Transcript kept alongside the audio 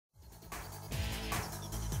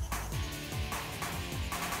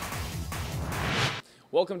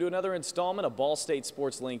Welcome to another installment of Ball State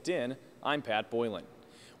Sports LinkedIn. I'm Pat Boylan.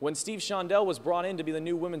 When Steve Shondell was brought in to be the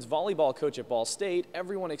new women's volleyball coach at Ball State,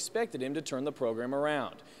 everyone expected him to turn the program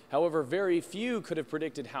around. However, very few could have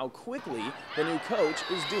predicted how quickly the new coach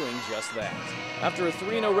is doing just that. After a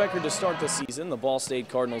 3-0 record to start the season, the Ball State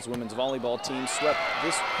Cardinals women's volleyball team swept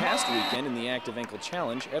this past weekend in the Active Ankle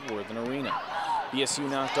Challenge at Worthen Arena.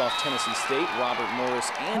 BSU knocked off Tennessee State, Robert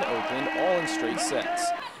Morris, and Oakland all in straight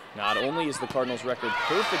sets. Not only is the Cardinals' record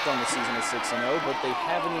perfect on the season at 6-0, but they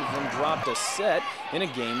haven't even dropped a set in a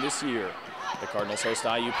game this year. The Cardinals host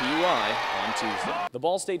IUPUI on Tuesday. The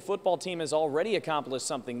Ball State football team has already accomplished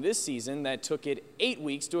something this season that took it 8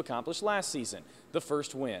 weeks to accomplish last season, the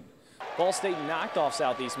first win. Ball State knocked off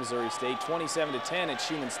Southeast Missouri State 27-10 at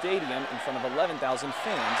Schumann Stadium in front of 11,000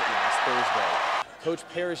 fans last Thursday. Coach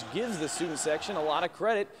Parrish gives the student section a lot of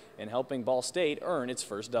credit in helping Ball State earn its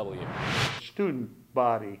first W. Student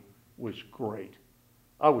body was great.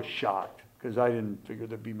 I was shocked because I didn't figure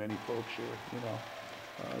there'd be many folks here. You know,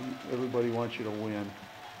 everybody wants you to win,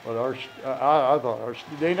 but I thought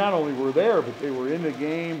they not only were there, but they were in the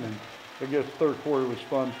game, and I guess third quarter was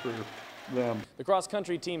fun for them. The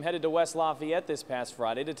cross-country team headed to West Lafayette this past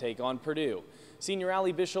Friday to take on Purdue. Senior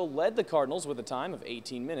Allie Bishel led the Cardinals with a time of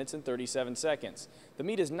 18 minutes and 37 seconds. The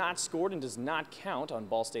meet is not scored and does not count on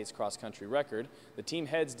Ball State's cross-country record. The team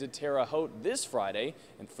heads to Terre Haute this Friday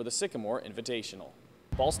and for the Sycamore Invitational.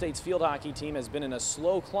 Ball State's field hockey team has been in a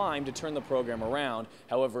slow climb to turn the program around.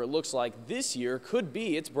 However, it looks like this year could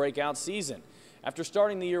be its breakout season. After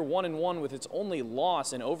starting the year 1-1 with its only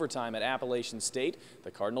loss in overtime at Appalachian State, the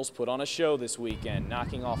Cardinals put on a show this weekend,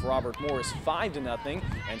 knocking off Robert Morris 5-0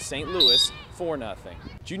 and St. Louis 4-0.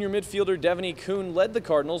 Junior midfielder Devaney Kuhn led the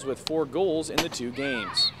Cardinals with 4 goals in the 2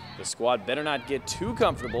 games. The squad better not get too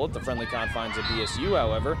comfortable at the friendly confines of BSU,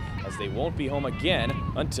 however, as they won't be home again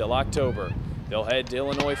until October. They'll head to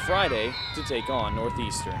Illinois Friday to take on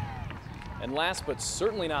Northeastern. And last but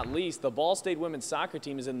certainly not least, the Ball State women's soccer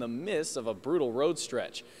team is in the midst of a brutal road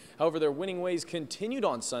stretch. However, their winning ways continued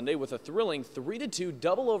on Sunday with a thrilling 3-2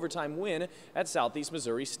 double overtime win at Southeast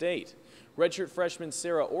Missouri State. Redshirt freshman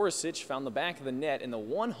Sarah Orisic found the back of the net in the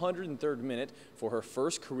 103rd minute for her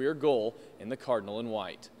first career goal in the Cardinal and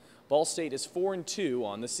White. Ball State is 4-2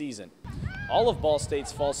 on the season. All of Ball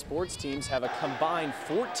State's fall sports teams have a combined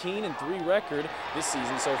 14-3 record this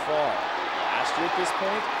season so far. Last year at this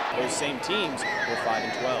point, those same teams were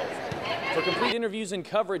 5-12. For complete interviews and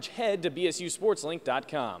coverage, head to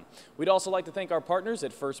bsusportslink.com. We'd also like to thank our partners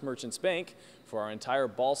at First Merchants Bank. For our entire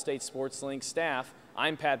Ball State Sports Link staff,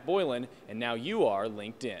 I'm Pat Boylan, and now you are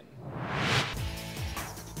linked in.